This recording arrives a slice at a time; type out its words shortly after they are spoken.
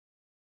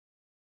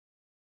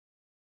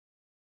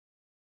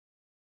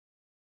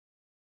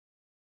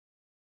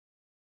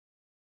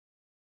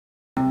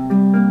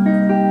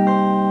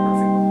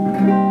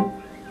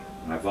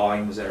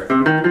line was there. Is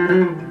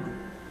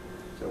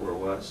that where it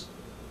was?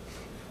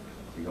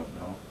 You don't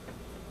know?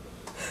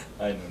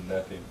 I know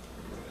nothing.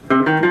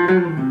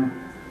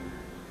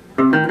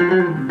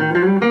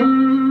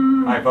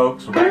 Hi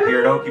folks, we're back here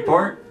at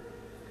Okieport.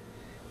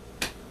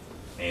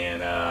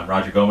 And I'm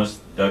Roger Gomes,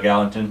 Doug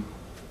Ellington.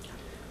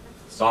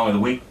 Song of the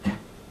week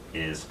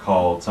is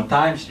called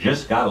Sometimes You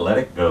Just Gotta Let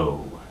It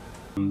Go.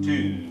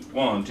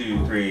 1,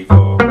 2, 3,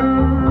 4.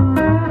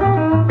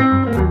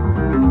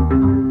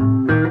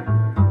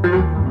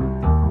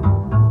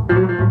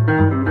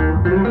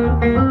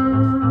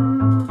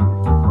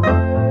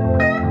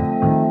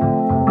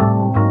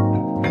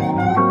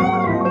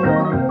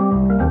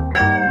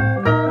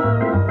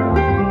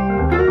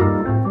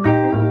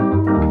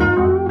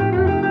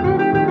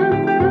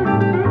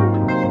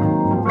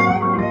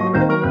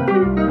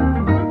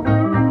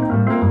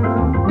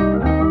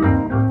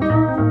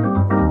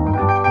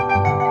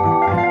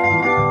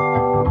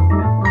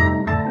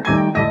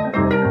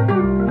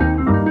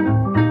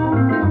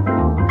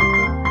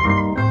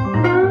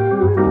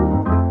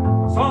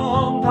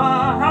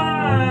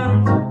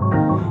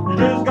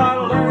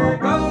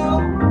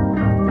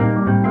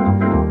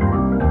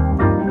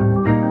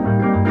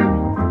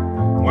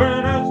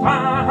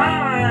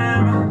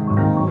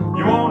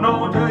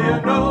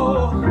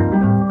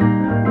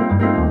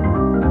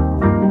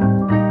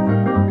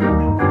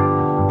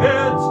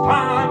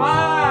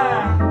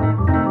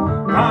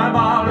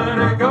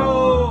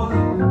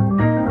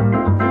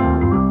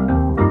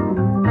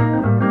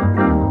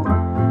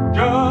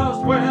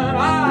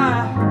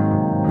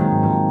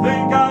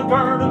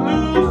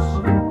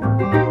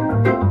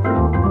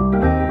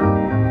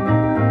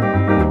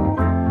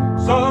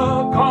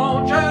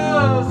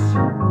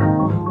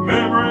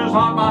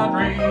 On my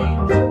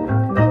dreams,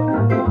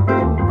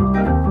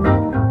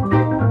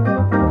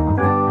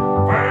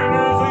 when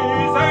it's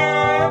easy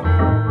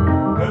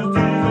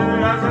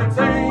as it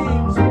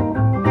seems.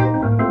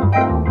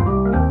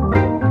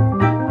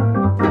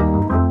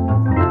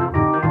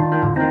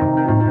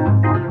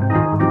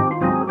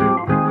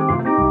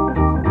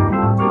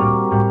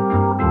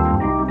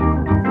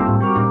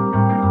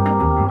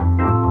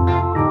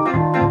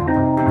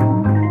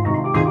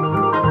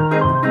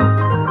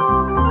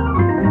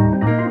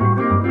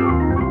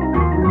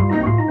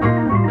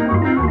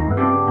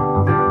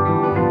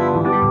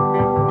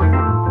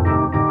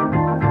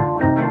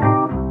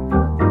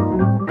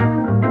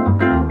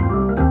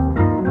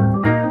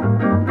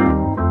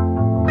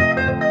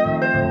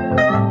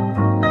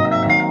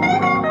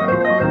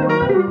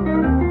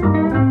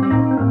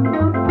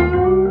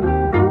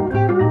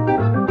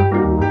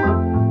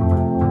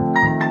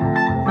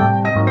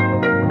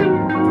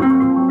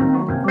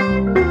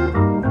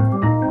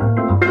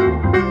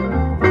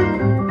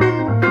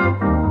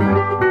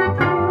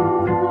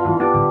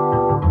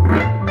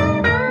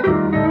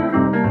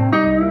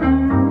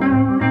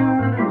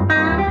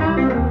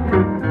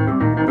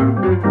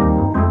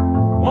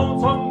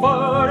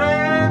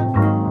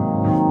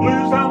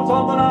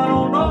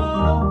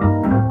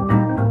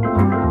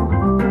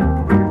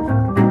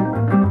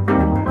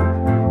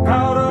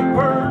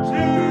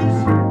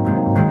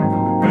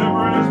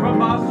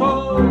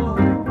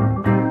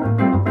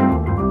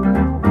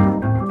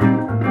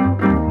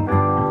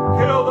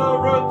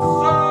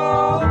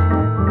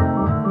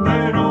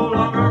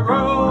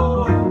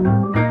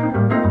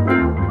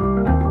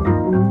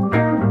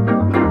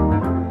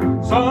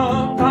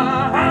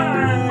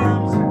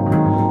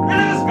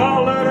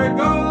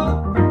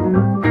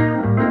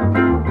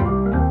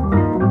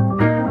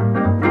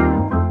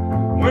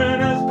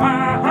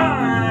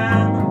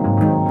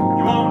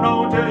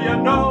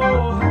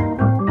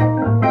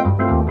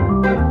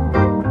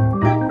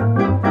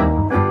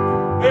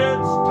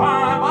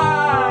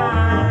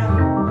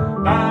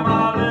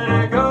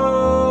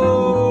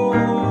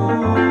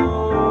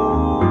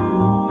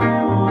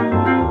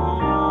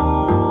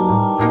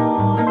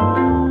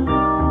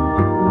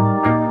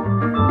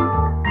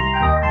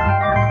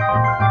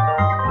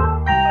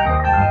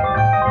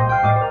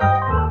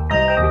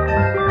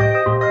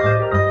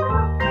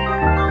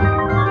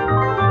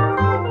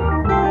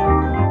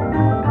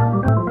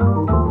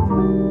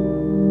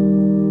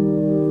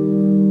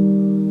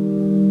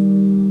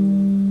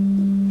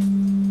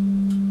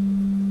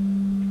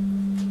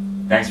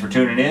 Thanks for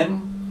tuning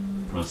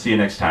in. We'll see you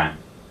next time.